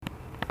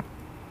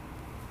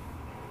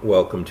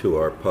Welcome to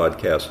our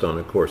podcast on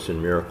A Course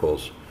in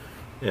Miracles.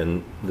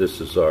 And this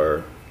is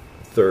our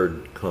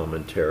third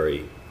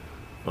commentary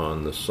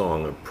on the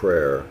Song of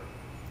Prayer.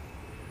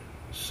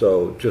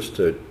 So just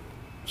to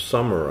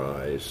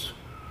summarize,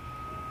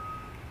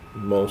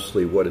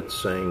 mostly what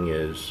it's saying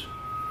is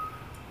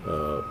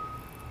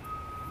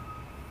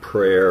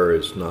prayer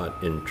is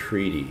not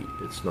entreaty.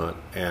 It's not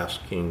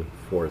asking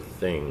for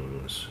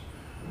things.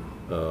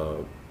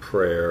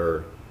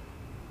 Prayer,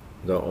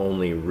 the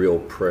only real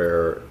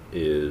prayer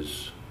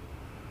is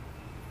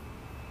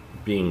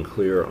being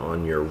clear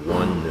on your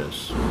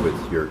oneness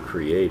with your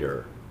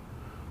Creator.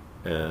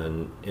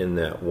 And in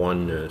that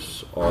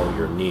oneness, all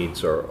your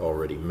needs are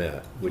already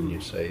met. Wouldn't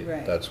you say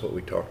that's what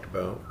we talked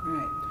about?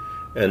 Right.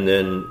 And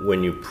then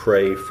when you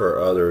pray for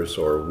others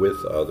or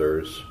with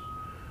others,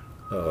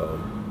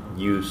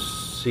 you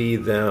see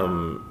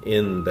them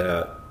in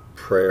that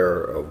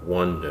prayer of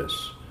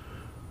oneness.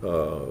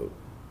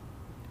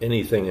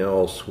 Anything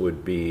else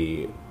would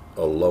be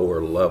a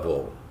lower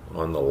level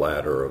on the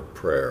ladder of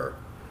prayer.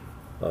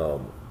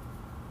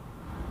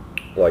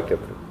 Like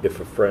if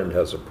a friend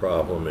has a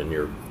problem and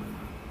you're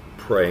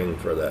praying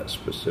for that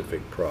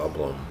specific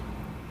problem,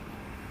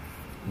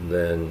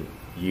 then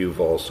you've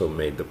also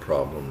made the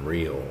problem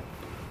real.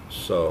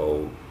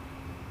 So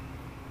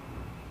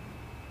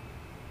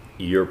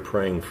you're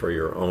praying for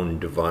your own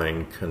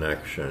divine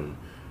connection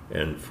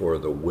and for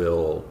the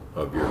will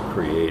of your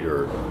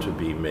Creator to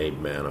be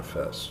made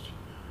manifest.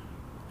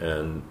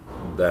 And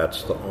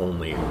that's the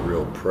only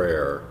real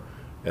prayer,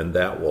 and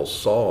that will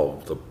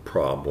solve the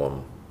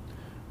problem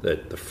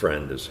that the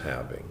friend is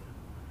having.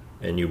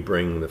 And you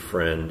bring the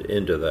friend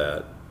into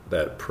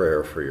that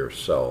prayer for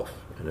yourself.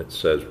 And it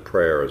says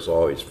prayer is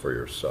always for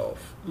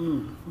yourself,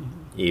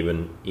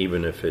 even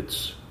if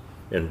it's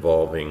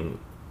involving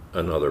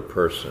another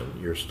person.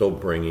 You're still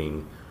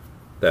bringing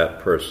that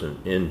person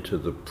into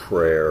the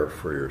prayer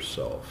for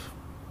yourself.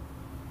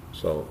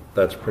 So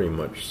that's pretty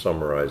much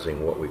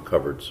summarizing what we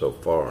covered so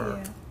far.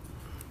 Yeah.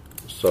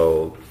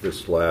 So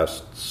this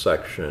last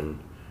section,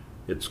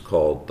 it's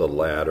called The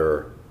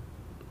Ladder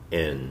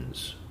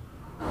Ends.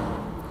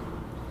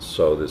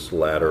 So this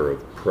ladder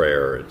of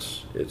prayer,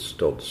 it's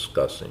still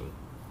discussing.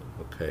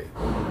 Okay.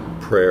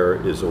 Prayer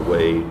is a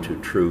way to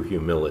true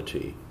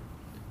humility.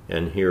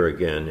 And here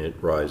again it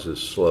rises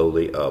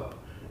slowly up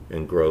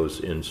and grows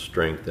in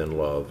strength and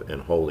love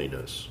and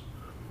holiness.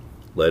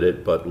 Let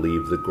it but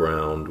leave the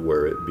ground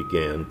where it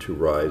began to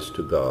rise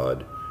to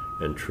God,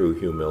 and true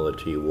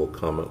humility will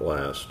come at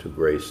last to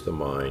grace the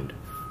mind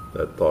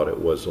that thought it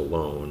was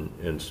alone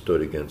and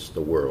stood against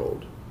the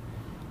world.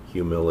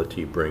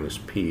 Humility brings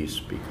peace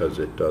because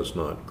it does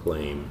not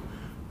claim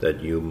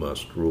that you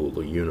must rule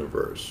the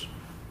universe,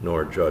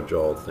 nor judge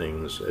all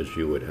things as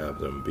you would have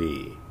them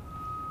be.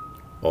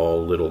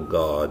 All little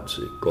gods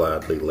it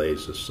gladly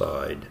lays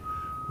aside,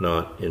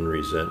 not in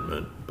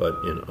resentment,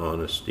 but in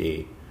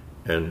honesty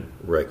and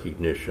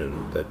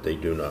recognition that they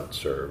do not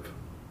serve.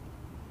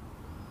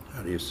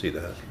 How do you see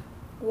that?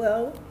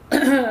 Well,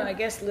 I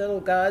guess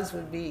little gods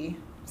would be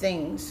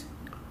things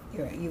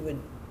you would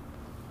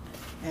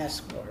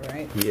ask for,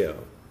 right?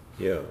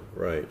 Yeah,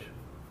 right.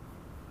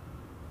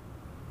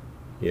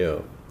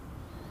 Yeah.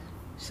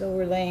 So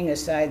we're laying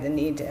aside the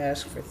need to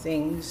ask for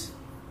things.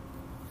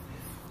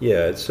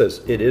 Yeah, it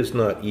says, it is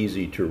not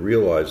easy to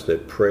realize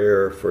that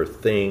prayer for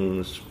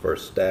things, for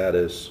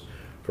status,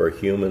 for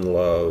human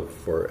love,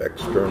 for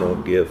external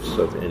gifts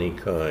of any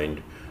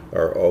kind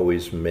are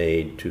always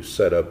made to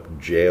set up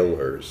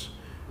jailers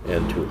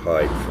and to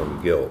hide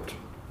from guilt.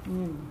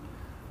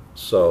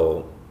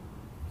 So,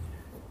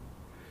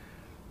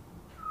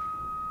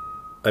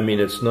 I mean,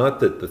 it's not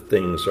that the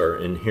things are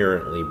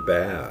inherently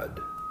bad,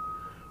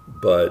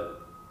 but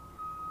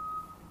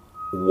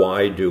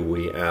why do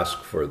we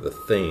ask for the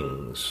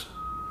things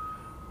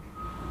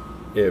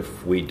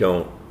if we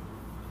don't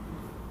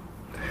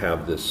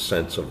have this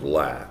sense of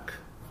lack,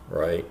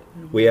 right?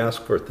 We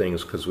ask for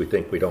things because we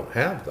think we don't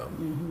have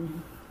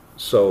them.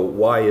 So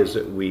why is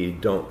it we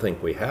don't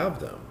think we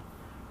have them?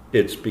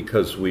 It's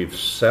because we've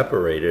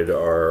separated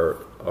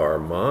our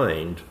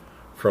mind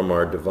from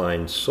our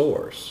divine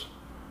source.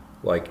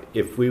 Like,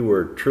 if we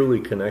were truly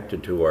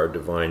connected to our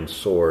divine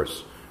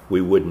source, we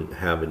wouldn't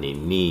have any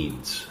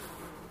needs.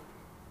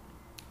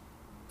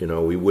 You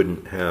know, we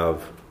wouldn't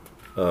have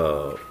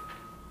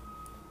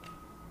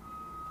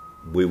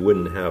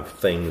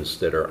things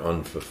that are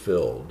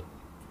unfulfilled.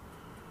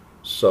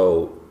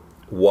 So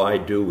why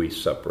do we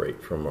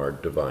separate from our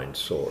divine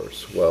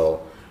source?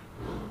 Well,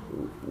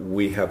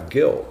 we have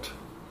guilt.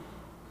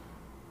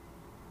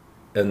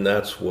 And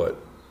that's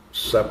what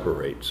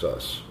separates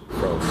us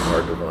from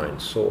our divine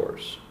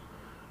source.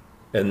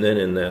 And then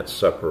in that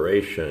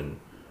separation,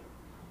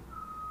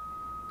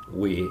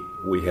 we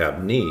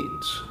have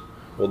needs.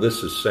 Well,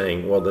 this is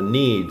saying, well, the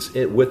needs,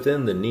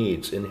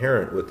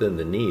 inherent within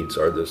the needs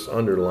are this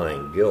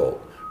underlying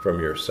guilt from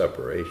your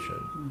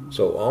separation.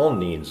 So all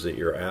needs that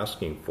you're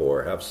asking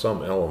for have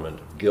some element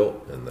of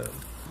guilt in them,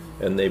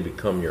 and they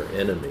become your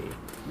enemy.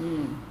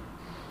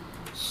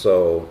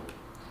 So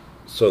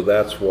So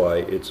that's why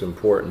it's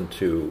important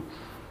to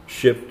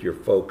shift your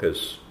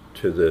focus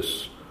to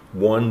this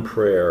one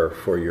prayer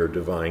for your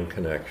divine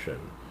connection,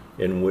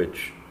 in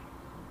which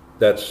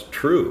that's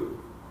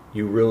true.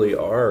 You really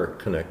are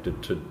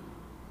connected to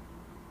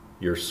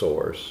your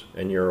source,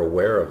 and you're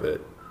aware of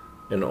it,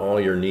 and all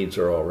your needs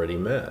are already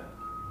met,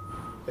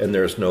 and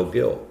there's no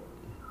guilt.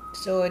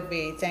 So it'd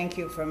be, thank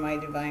you for my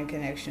divine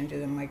connection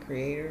to my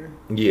Creator?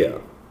 Yeah.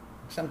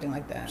 Something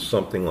like that.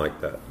 Something like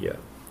that, yeah.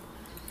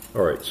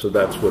 All right, so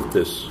that's what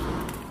this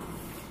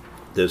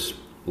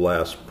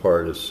last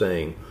part is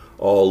saying.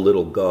 All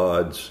little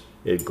gods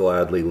it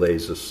gladly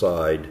lays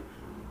aside,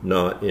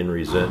 not in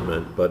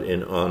resentment, but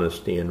in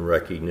honesty and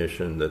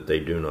recognition that they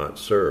do not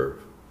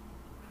serve.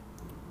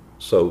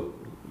 So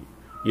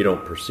you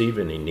don't perceive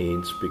any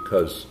needs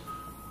because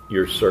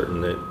you're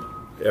certain that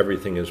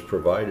everything is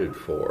provided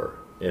for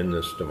in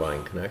this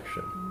divine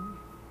connection.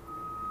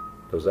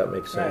 Does that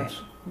make sense?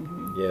 Right.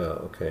 Mm-hmm. Yeah,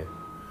 okay.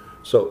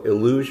 So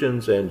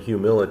illusions and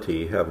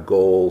humility have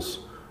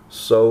goals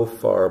so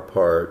far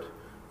apart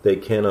they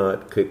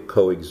cannot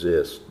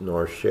coexist,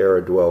 nor share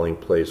a dwelling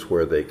place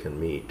where they can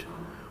meet.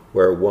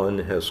 Where one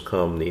has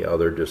come, the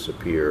other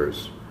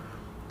disappears.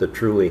 The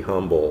truly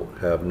humble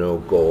have no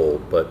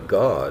goal but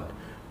God,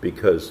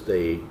 because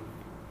they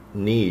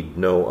need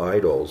no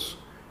idols,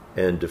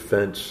 and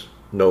defense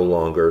no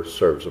longer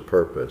serves a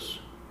purpose.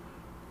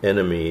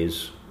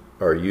 Enemies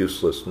are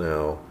useless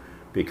now,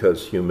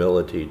 because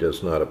humility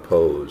does not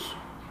oppose.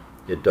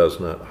 It does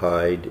not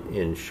hide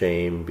in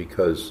shame,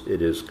 because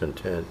it is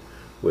content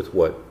with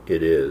what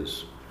it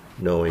is,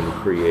 knowing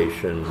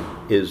creation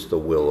is the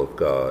will of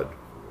God.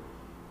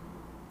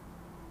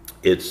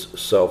 Its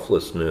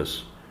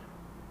selflessness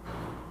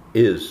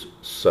is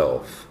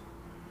self,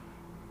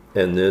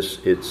 and this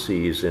it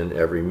sees in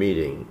every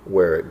meeting,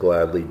 where it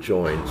gladly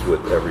joins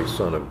with every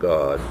son of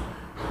God,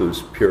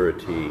 whose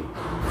purity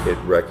it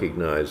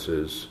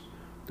recognizes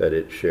that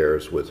it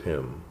shares with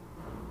him.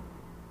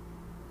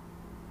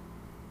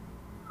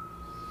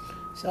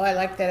 So I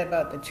like that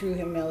about the true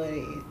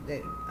humility.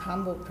 The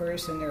humble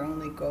person, their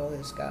only goal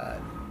is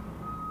God.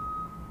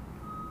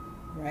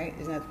 Right?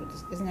 Isn't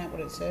that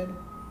what it said?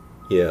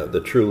 Yeah,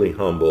 the truly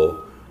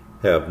humble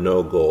have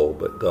no goal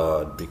but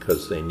God,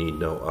 because they need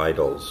no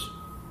idols,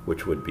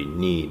 which would be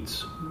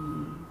needs.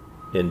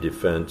 In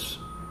defense,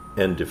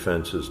 and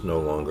defense is no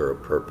longer a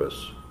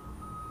purpose.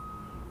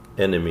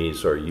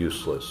 Enemies are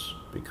useless,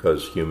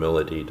 because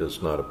humility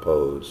does not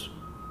oppose.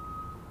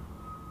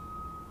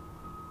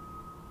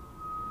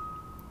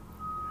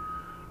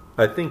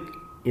 I think,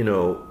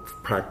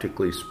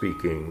 practically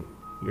speaking,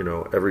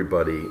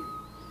 everybody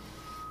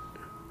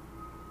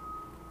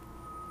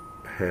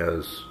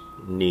has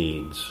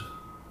needs.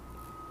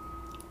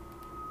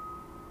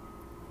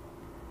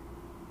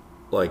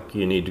 Like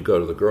you need to go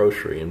to the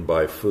grocery and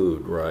buy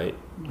food, right?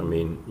 I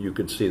mean, you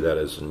could see that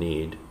as a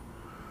need.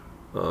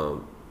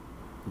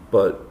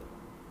 But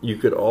you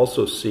could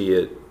also see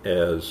it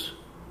as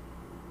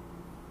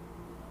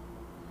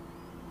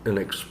an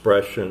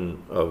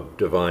expression of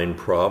divine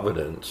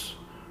providence,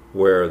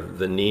 where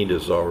the need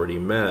is already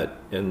met,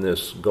 and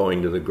this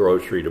going to the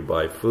grocery to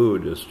buy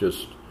food is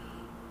just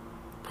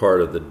part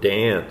of the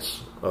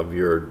dance of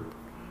your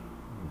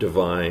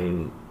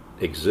divine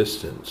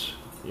existence,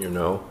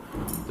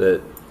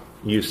 that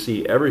you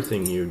see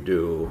everything you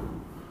do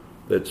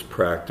that's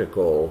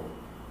practical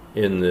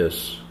in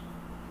this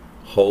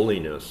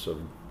holiness of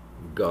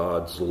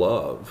God's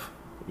love,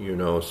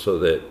 so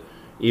that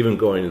even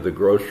going to the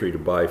grocery to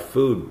buy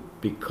food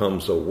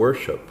becomes a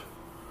worship.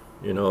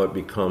 It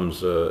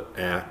becomes an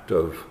act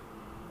of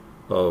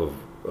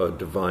a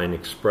divine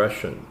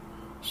expression.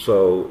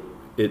 So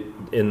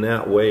in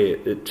that way,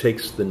 it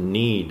takes the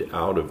need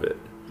out of it.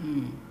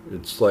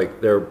 It's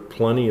like there are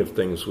plenty of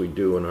things we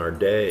do in our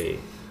day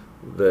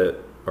that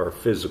are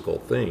physical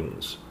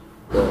things.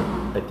 But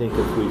I think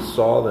if we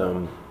saw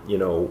them,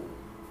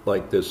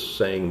 like this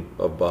saying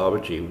of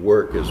Babaji,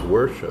 work is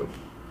worship,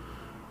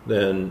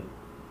 then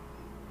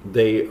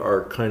they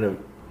are kind of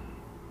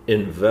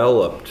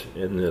enveloped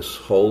in this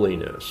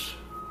holiness,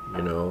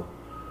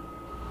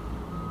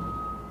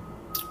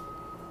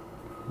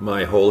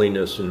 My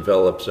holiness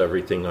envelops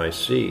everything I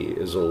see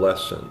is a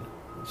lesson.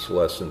 It's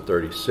lesson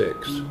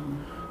 36.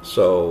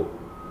 So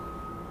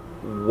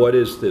what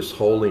is this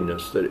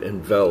holiness that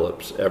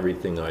envelops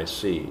everything I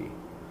see?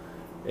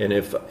 And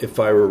if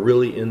I were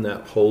really in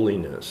that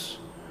holiness,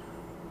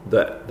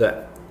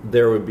 that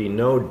there would be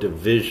no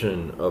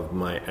division of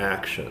my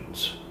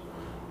actions,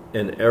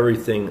 and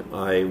everything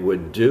I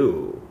would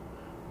do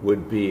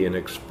would be an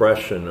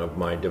expression of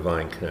my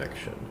divine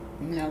connection.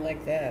 Not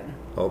like that.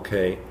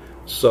 Okay,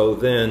 so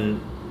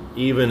then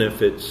even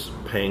if it's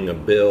paying a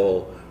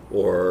bill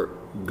or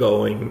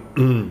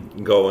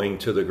going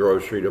to the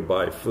grocery to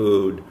buy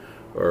food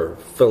or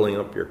filling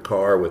up your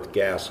car with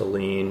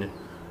gasoline,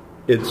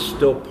 it's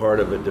still part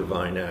of a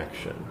divine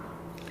action.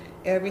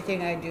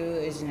 Everything I do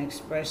is an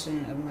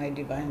expression of my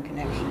divine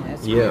connection.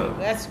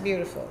 That's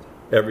beautiful.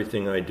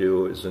 Everything I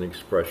do is an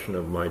expression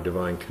of my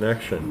divine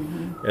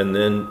connection. And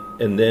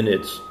then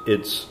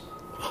it's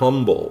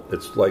humble.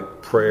 It's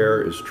like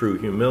prayer is true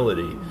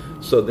humility.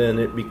 So then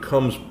it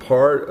becomes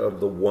part of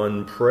the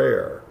one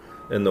prayer.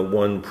 And the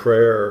one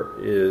prayer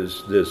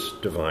is this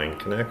divine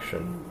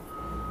connection.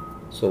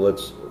 So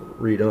let's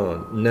read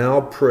on.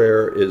 Now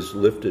prayer is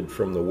lifted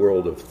from the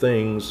world of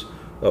things,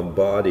 of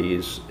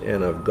bodies,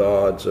 and of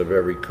gods of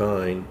every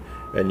kind,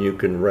 and you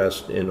can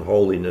rest in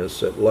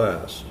holiness at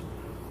last.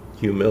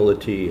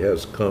 Humility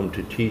has come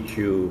to teach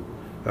you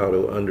how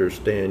to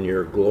understand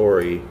your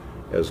glory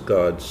as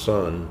God's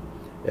Son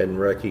and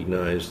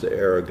recognize the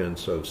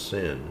arrogance of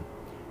sin.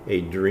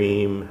 A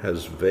dream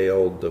has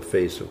veiled the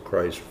face of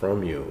Christ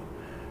from you.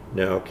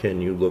 Now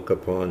can you look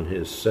upon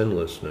his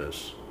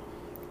sinlessness?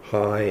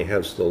 High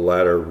has the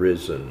ladder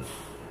risen.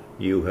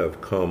 You have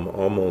come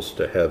almost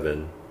to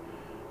heaven.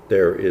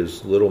 There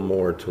is little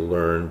more to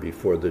learn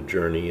before the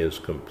journey is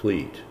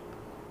complete.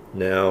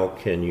 Now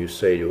can you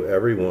say to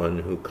everyone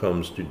who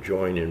comes to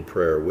join in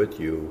prayer with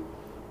you,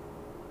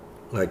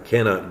 I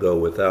cannot go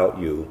without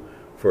you,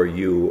 for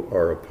you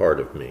are a part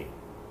of me.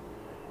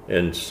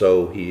 And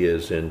so he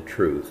is in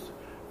truth.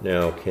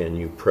 Now can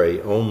you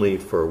pray only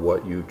for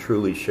what you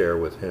truly share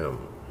with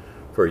him,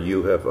 for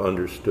you have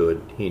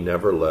understood he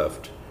never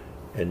left,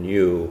 and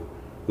you,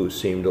 who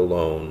seemed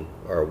alone,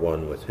 are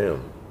one with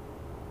him.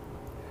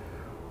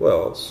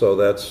 Well, so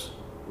that's,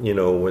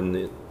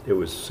 when it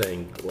was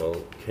saying, well,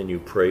 can you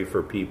pray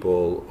for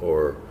people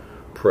or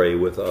pray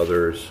with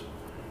others?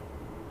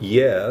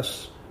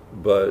 Yes,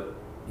 but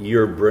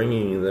you're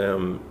bringing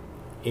them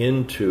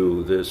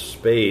into this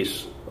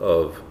space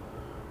of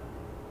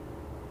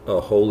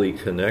a holy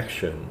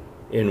connection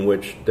in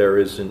which there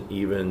isn't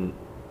even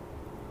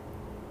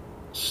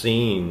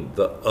seen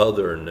the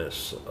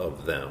otherness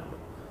of them.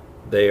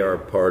 They are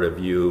part of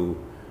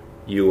you,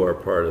 you are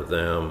part of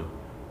them,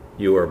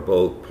 you are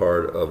both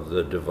part of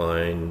the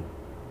divine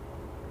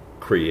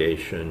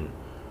creation,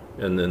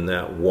 and then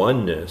that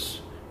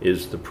oneness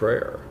is the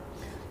prayer.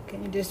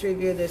 Can you just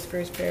review this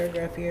first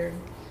paragraph here?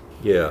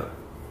 Yeah.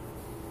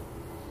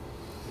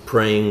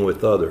 Praying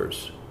with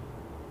others.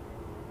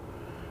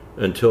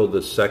 Until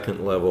the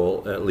second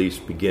level at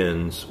least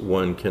begins,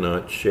 one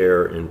cannot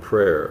share in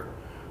prayer,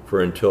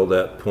 for until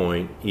that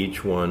point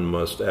each one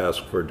must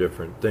ask for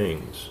different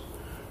things.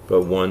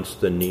 But once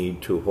the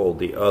need to hold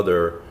the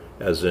other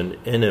as an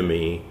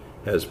enemy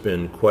has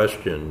been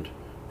questioned,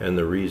 and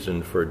the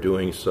reason for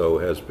doing so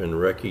has been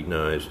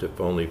recognized,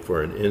 if only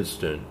for an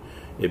instant,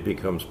 it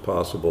becomes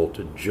possible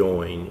to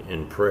join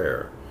in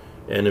prayer.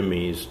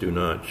 Enemies do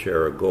not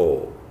share a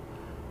goal.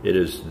 It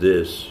is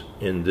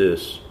in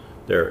this,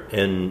 their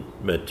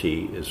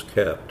enmity is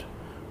kept.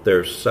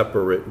 Their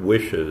separate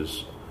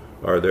wishes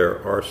are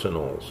their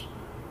arsenals,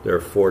 their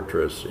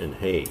fortress in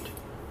hate.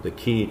 The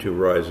key to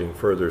rising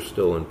further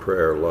still in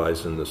prayer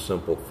lies in the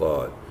simple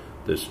thought,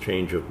 this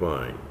change of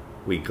mind.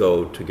 We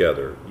go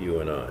together, you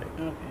and I.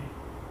 Okay.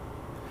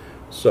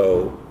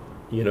 So,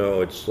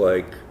 it's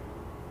like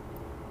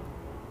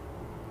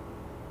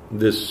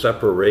this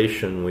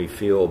separation we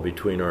feel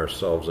between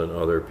ourselves and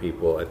other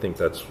people. I think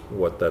that's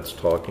what that's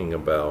talking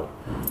about.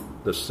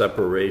 The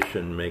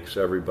separation makes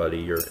everybody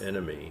your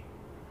enemy,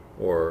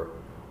 or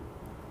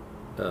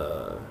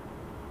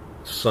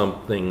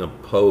something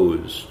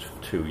opposed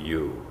to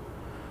you.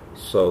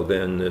 So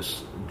then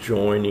this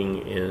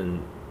joining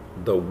in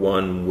the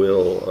one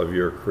will of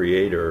your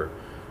Creator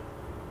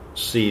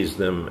sees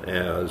them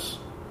as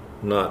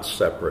not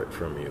separate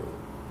from you.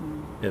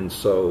 And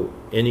so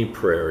any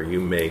prayer you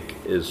make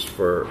is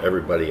for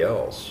everybody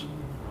else,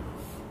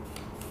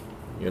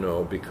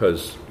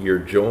 because you're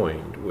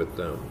joined with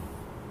them.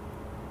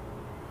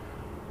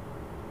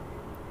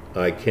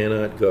 I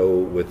cannot go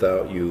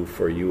without you,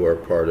 for you are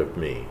part of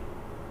me.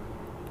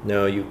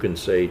 Now you can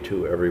say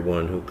to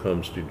everyone who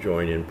comes to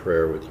join in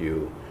prayer with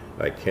you,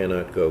 I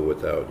cannot go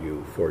without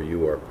you, for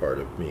you are part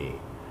of me.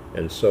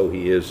 And so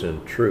he is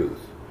in truth.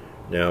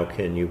 Now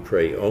can you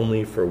pray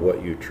only for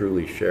what you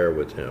truly share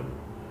with him?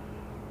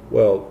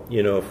 Well,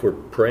 if we're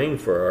praying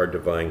for our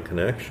divine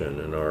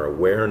connection and our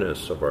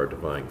awareness of our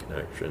divine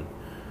connection,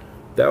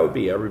 that would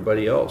be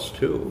everybody else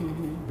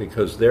too,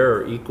 because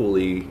they're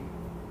equally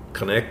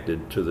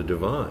connected to the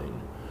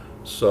divine.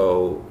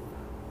 So,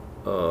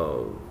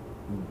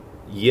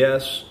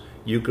 yes,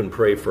 you can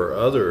pray for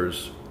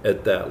others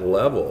at that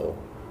level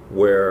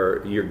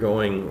where you're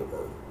going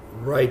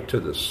right to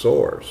the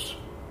source.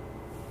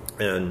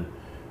 And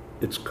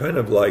it's kind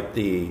of like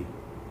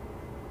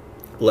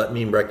let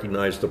me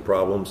recognize the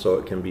problem so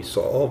it can be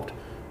solved.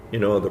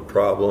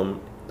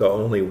 The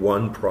only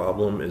one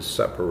problem is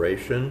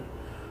separation.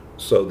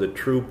 So the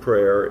true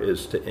prayer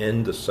is to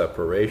end the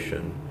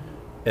separation.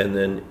 And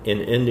then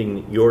in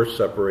ending your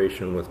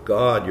separation with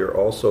God, you're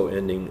also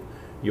ending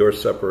your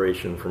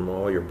separation from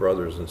all your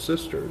brothers and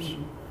sisters.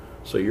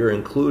 So you're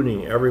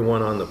including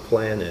everyone on the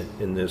planet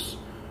in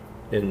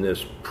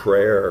this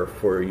prayer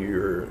for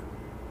your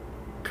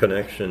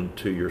connection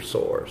to your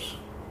source.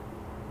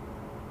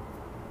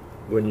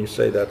 When you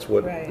say that's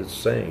what it's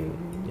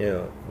saying,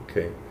 yeah,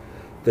 okay.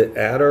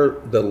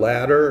 The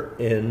ladder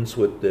ends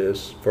with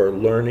this, for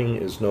learning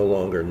is no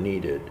longer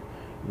needed.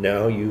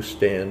 Now you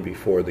stand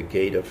before the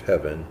gate of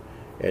heaven,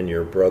 and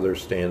your brother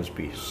stands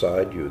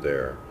beside you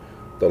there.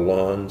 The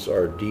lawns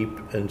are deep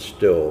and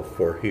still,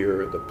 for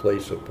here the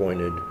place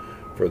appointed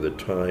for the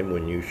time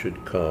when you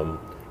should come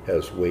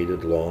has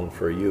waited long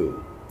for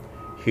you.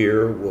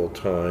 Here will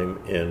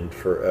time end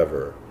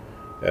forever.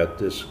 At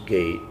this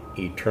gate,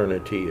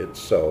 eternity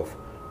itself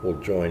will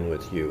join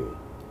with you.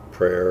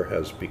 Prayer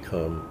has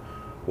become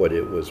what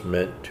it was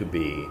meant to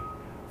be,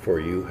 for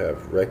you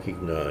have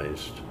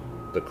recognized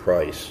the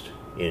Christ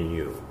in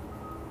you.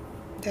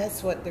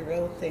 That's what the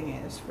real thing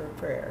is for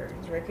prayer,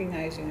 is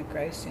recognizing the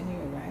Christ in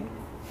you, right?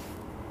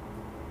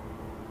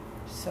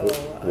 So,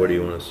 What do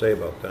you want to say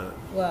about that?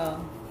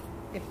 well,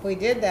 if we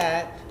did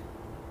that,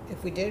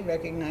 if we did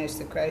recognize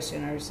the Christ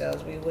in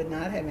ourselves, we would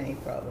not have any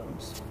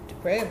problems to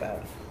pray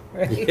about,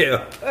 right?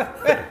 Yeah,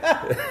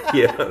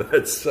 yeah,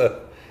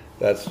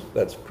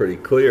 that's pretty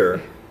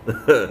clear.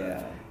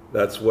 Yeah.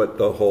 That's what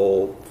the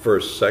whole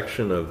first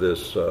section of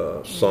this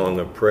song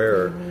of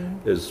prayer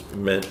is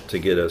meant to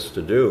get us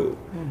to do.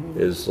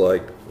 Is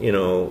like,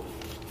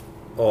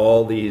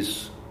 all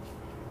these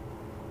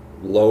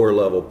lower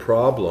level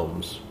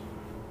problems,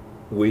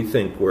 we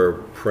think we're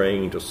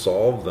praying to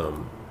solve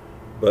them,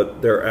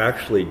 but they're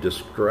actually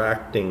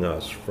distracting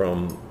us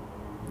from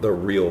the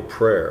real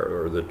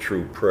prayer or the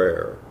true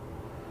prayer.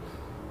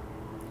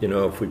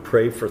 If we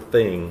pray for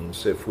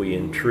things, if we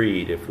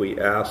entreat, if we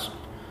ask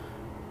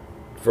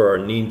for our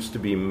needs to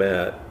be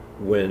met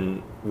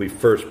when we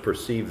first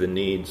perceive the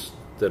needs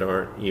that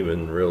aren't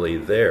even really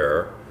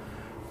there,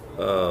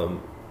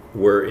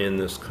 we're in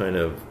this kind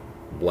of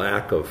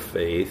lack of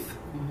faith,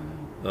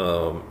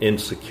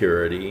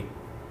 insecurity,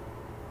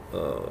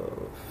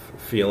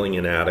 feeling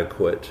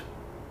inadequate.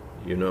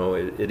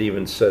 It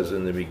even says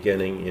in the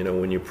beginning,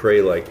 when you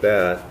pray like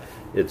that,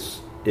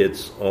 it's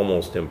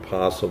almost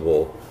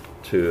impossible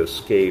to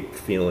escape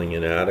feeling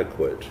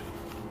inadequate.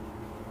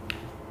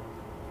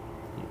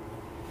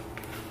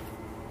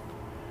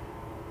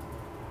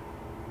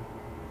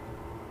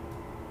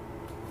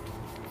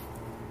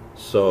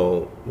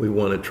 So we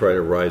want to try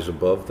to rise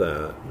above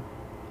that.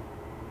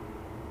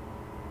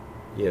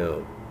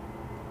 Yeah.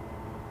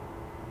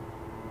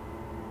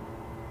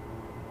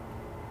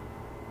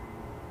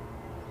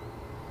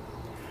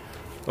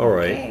 All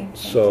right. Okay, thank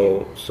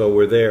So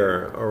we're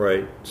there. All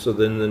right. So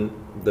then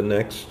the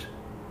next.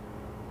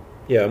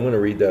 Yeah, I'm going to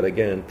read that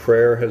again.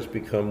 Prayer has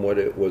become what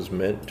it was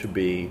meant to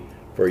be,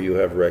 for you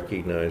have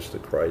recognized the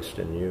Christ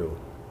in you.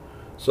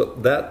 So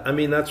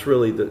that's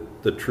really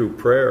the true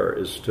prayer,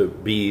 is to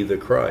be the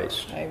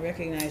Christ. I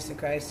recognize the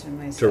Christ in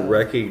myself. To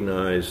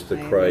recognize the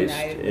Christ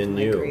in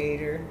you.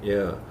 Creator.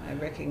 Yeah. I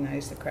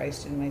recognize the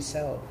Christ in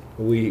myself.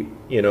 We,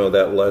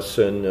 that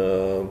lesson,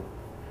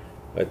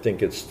 I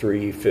think it's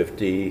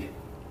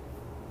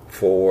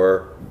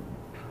 354.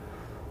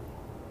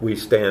 We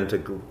stand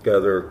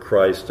together,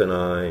 Christ and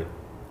I,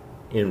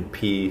 in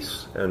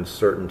peace and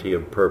certainty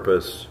of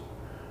purpose,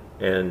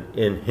 and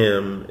in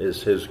Him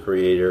is His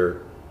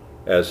Creator,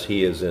 as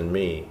He is in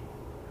me.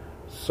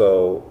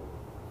 So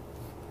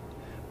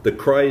the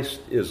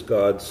Christ is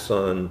God's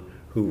Son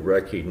who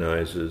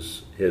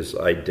recognizes His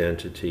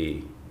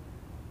identity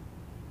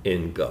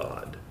in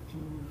God.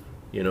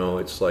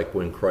 It's like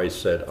when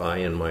Christ said, I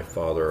and my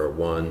Father are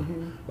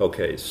one.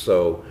 Okay,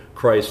 so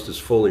Christ has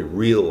fully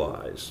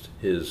realized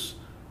his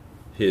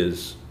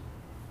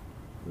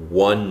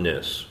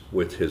oneness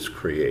with His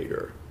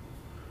Creator.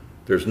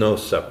 There's no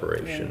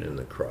separation in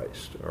the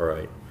Christ, all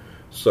right?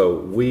 So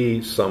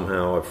we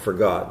somehow have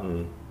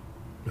forgotten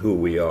who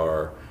we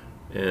are,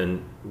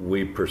 and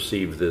we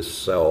perceive this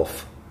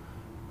self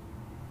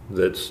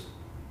that's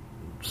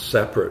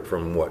separate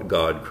from what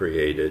God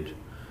created,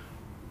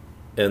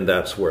 and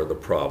that's where the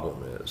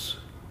problem is.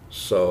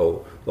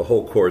 So the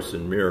whole Course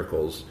in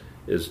Miracles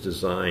is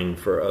designed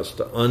for us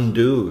to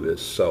undo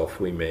this self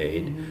we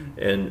made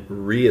and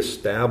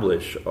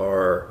reestablish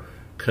our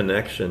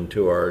connection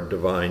to our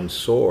divine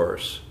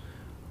source,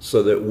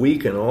 so that we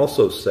can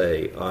also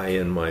say, I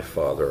and my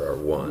Father are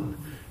one.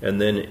 And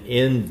then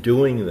in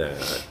doing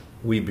that,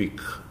 we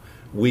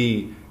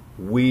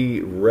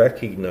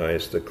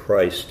recognize the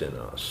Christ in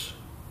us.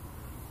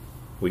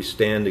 We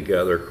stand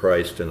together,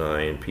 Christ and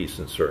I, in peace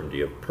and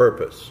certainty of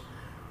purpose.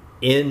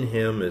 In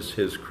Him is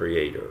His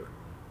Creator.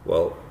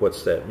 Well,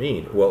 what's that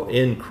mean? Well,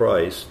 in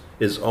Christ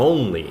is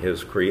only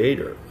His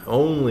Creator,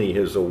 only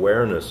His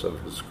awareness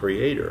of His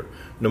Creator.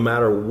 No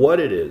matter what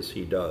it is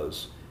He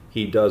does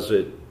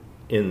it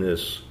in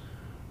this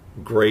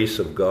grace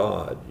of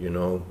God,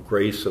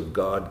 grace of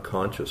God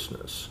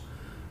consciousness.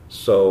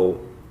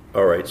 So,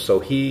 all right, so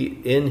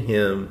He, in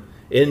Him,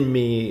 in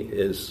me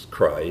is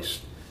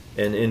Christ,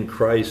 and in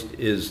Christ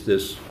is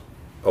this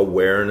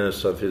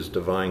awareness of His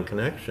divine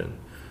connection.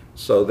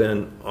 So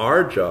then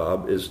our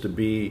job is to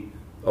be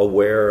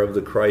aware of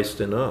the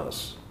Christ in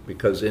us,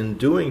 because in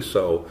doing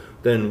so,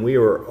 then we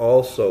are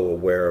also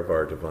aware of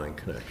our divine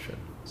connection.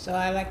 So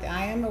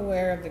I am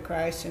aware of the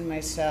Christ in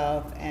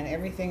myself, and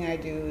everything I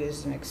do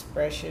is an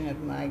expression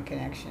of my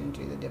connection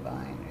to the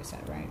divine. Is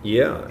that right?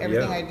 Yeah.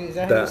 Everything I do, is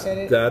that how you said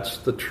it? That's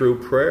the true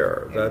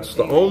prayer. That's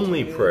the Everything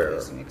only I do prayer.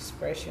 is an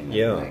expression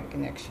of my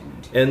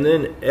connection to And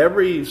then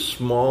every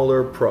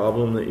smaller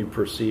problem that you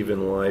perceive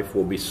in life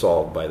will be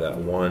solved by that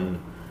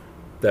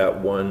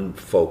one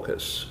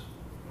focus.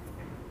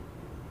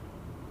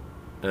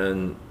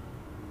 And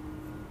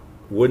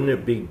wouldn't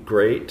it be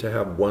great to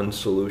have one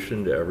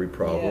solution to every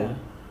problem?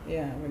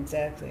 Yeah,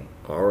 exactly.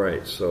 All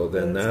right, so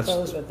then Let's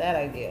close with that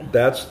idea.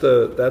 That's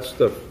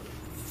the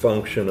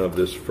function of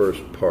this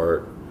first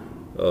part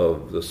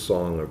of the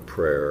Song of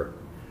Prayer.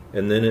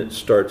 And then it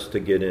starts to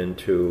get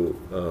into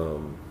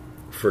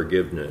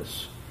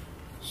forgiveness.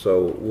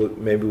 So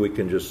maybe we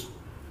can just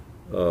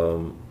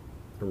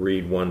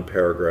read one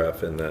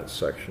paragraph in that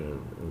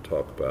section and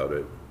talk about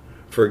it.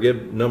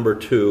 Number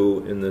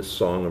 2 in this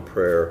Song of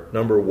Prayer.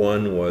 Number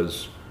 1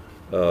 was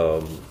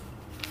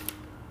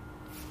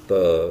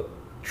the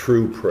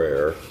true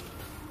prayer.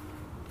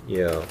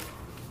 Yeah.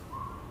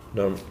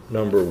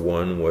 Number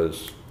 1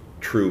 was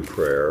true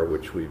prayer,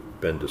 which we've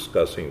been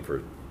discussing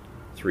for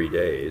 3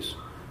 days.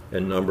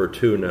 And number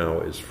 2 now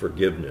is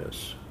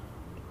forgiveness.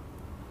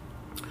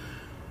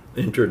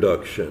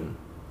 Introduction.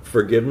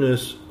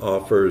 Forgiveness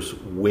offers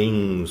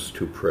wings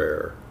to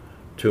prayer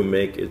to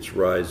make its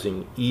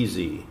rising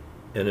easy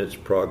and its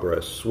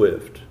progress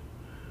swift.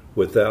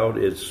 Without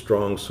its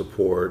strong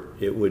support,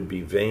 it would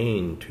be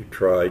vain to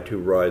try to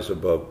rise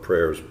above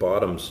prayer's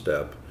bottom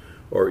step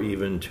or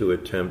even to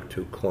attempt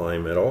to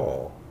climb at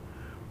all.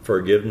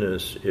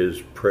 Forgiveness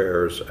is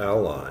prayer's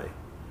ally,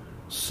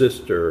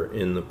 sister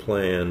in the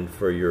plan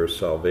for your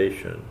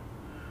salvation.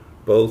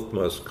 Both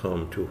must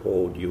come to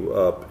hold you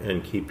up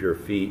and keep your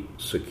feet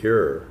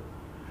secure,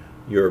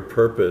 your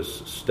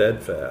purpose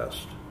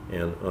steadfast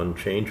and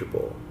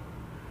unchangeable.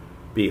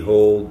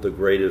 Behold the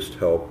greatest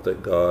help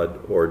that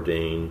God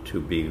ordained to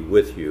be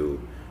with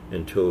you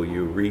until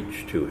you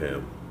reach to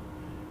him.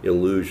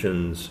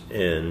 Illusion's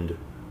end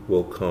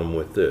will come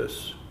with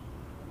this.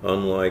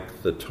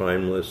 Unlike the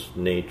timeless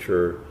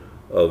nature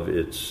of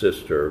its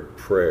sister,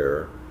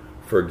 prayer,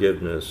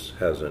 forgiveness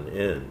has an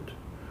end,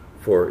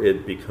 for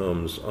it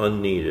becomes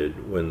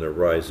unneeded when the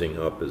rising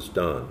up is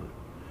done.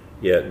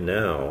 Yet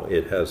now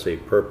it has a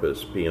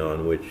purpose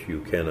beyond which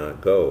you cannot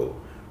go,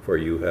 for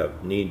you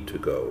have need to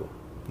go.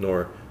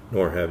 Nor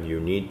have you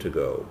need to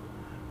go.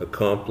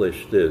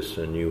 Accomplish this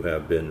and you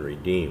have been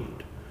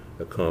redeemed.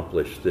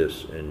 Accomplish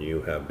this and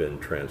you have been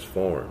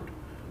transformed.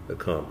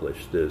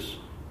 Accomplish this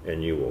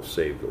and you will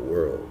save the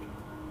world.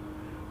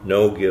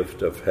 No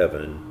gift of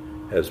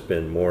heaven has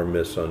been more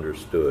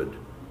misunderstood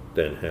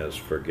than has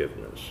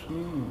forgiveness.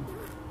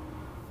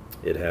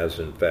 It has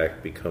in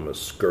fact become a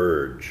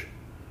scourge,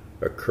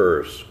 a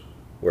curse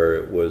where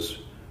it was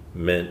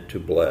meant to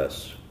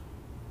bless,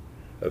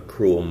 a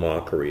cruel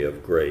mockery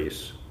of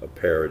grace, a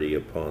parody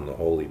upon the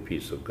holy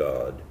peace of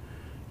God.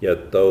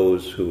 Yet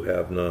those who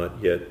have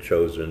not yet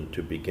chosen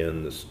to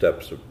begin the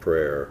steps of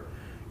prayer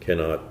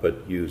cannot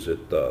but use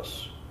it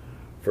thus.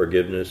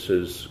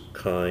 Forgiveness's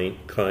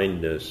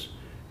kindness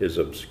is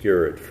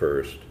obscure at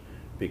first,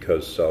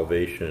 because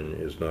salvation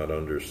is not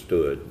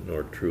understood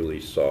nor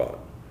truly sought.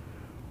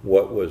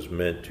 What was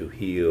meant to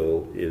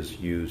heal is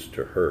used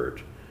to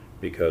hurt,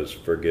 because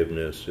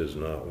forgiveness is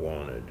not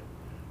wanted.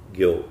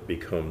 Guilt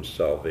becomes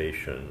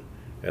salvation,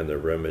 and the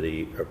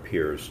remedy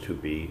appears to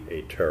be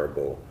a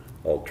terrible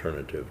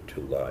alternative to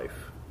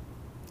life.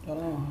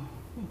 Oh.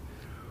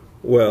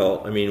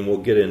 Well, I mean, we'll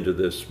get into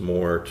this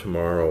more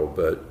tomorrow,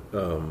 but,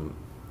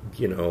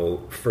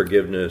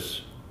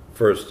 forgiveness,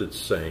 first it's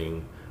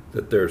saying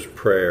that there's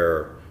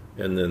prayer,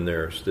 and then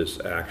there's this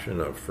action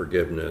of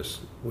forgiveness,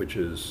 which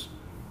is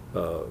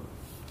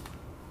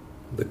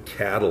the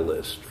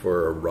catalyst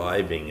for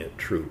arriving at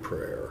true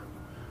prayer.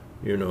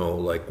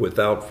 Like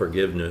without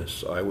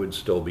forgiveness, I would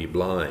still be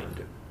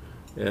blind.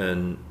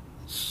 And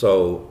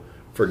so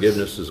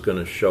forgiveness is going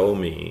to show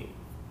me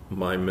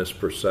my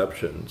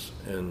misperceptions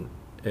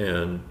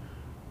and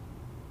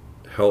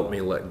help me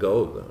let go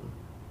of them.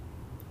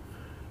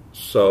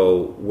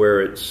 So where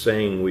it's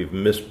saying we've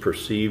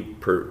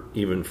misperceived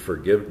even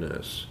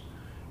forgiveness,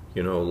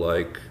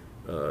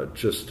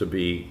 just to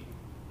be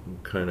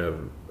kind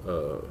of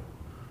a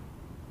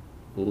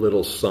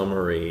little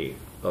summary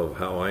of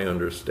how I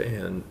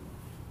understand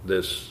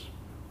this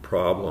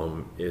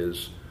problem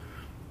is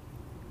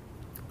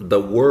the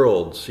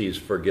world sees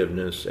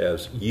forgiveness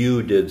as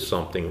you did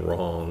something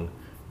wrong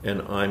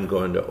and I'm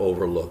going to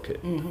overlook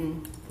it.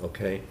 Mm-hmm.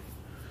 Okay?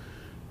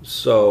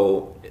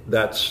 So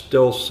that's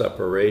still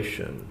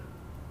separation.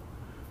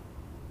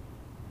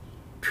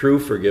 True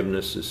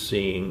forgiveness is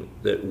seeing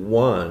that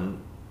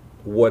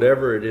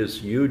whatever it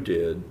is you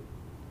did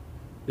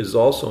is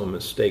also a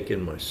mistake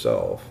in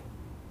myself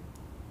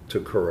to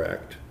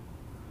correct.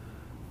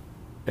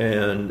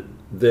 And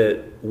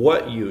that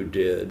what you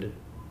did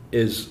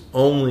is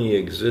only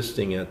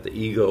existing at the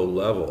ego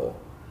level,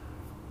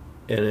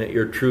 and at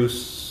your true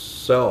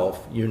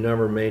yourself, you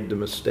never made the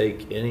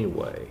mistake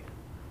anyway.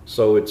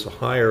 So it's a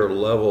higher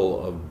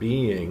level of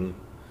being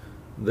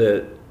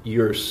that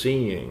you're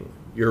seeing.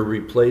 You're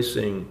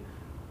replacing,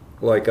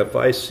 like if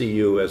I see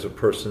you as a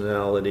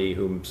personality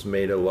who's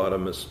made a lot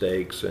of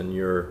mistakes and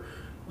you're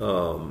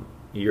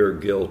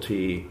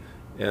guilty,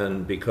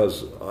 and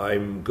because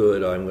I'm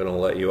good, I'm going to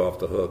let you off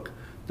the hook,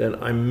 then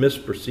I'm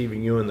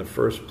misperceiving you in the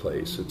first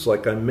place. It's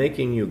like I'm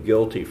making you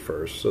guilty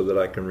first so that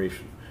I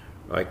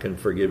can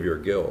forgive your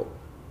guilt.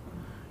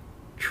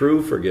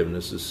 True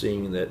forgiveness is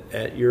seeing that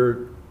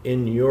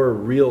in your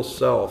real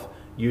self,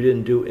 you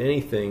didn't do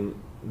anything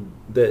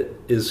that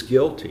is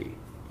guilty.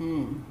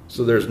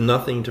 So there's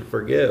nothing to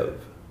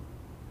forgive.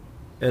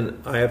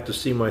 And I have to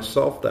see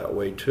myself that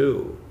way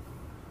too.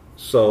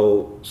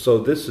 So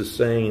this is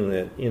saying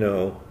that,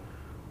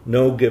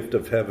 no gift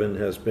of heaven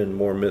has been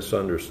more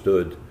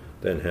misunderstood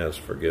than has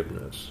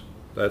forgiveness.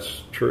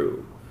 That's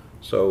true.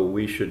 So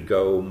we should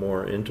go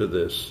more into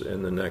this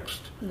in the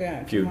next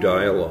few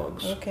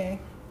dialogues. Okay.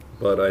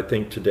 But I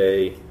think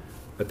today,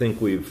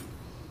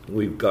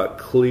 we've got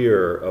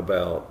clear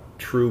about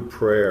true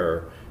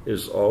prayer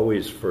is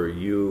always for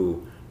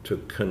you to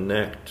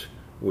connect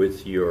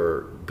with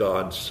your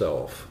God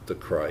self, the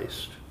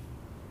Christ.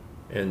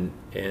 And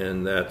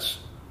that's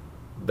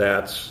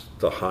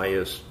the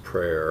highest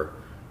prayer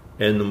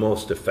and the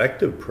most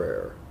effective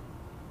prayer.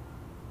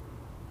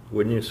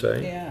 Wouldn't you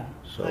say? Yeah.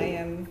 So, I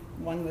am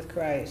one with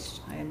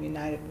Christ. I am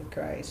united with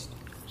Christ.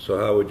 So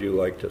how would you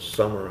like to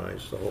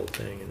summarize the whole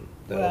thing? And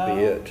that'll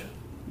be it.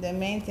 The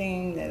main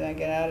thing that I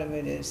get out of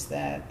it is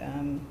that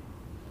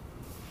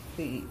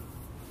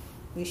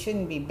we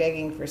shouldn't be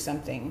begging for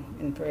something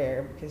in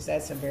prayer, because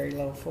that's a very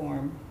low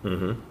form.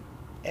 Mm-hmm.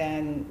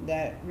 And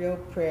that real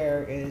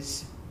prayer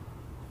is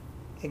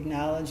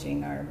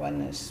acknowledging our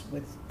oneness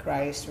with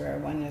Christ, or our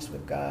oneness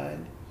with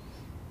God.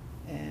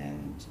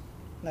 And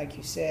like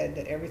you said,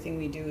 that everything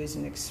we do is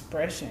an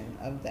expression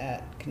of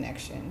that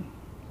connection.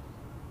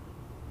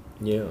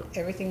 Yeah.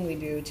 Everything we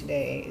do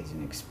today is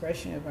an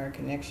expression of our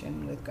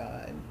connection with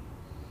God.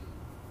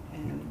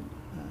 And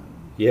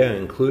yeah,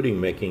 including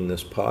making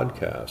this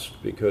podcast,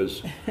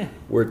 because what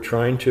we're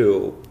trying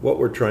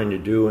to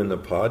do in the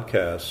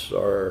podcasts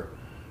are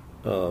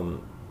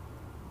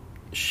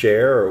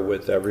share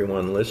with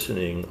everyone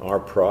listening our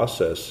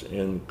process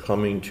in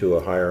coming to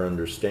a higher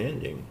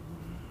understanding.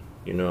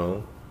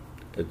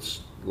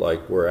 It's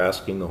like we're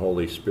asking the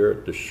Holy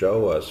Spirit to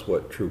show us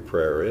what true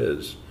prayer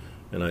is.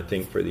 And I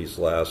think for these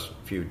last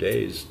few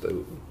days,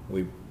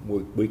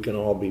 we can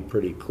all be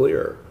pretty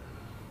clear.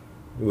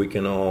 We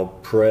can all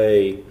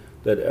pray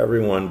that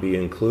everyone be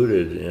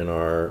included in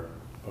our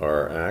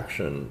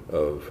action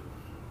of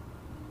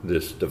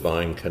this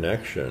divine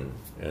connection.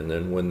 And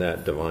then when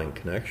that divine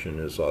connection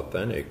is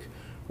authentic,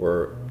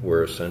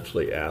 we're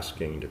essentially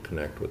asking to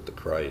connect with the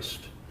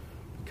Christ,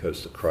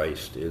 because the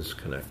Christ is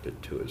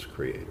connected to his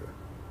Creator.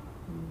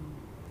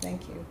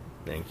 thank you.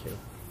 Thank you.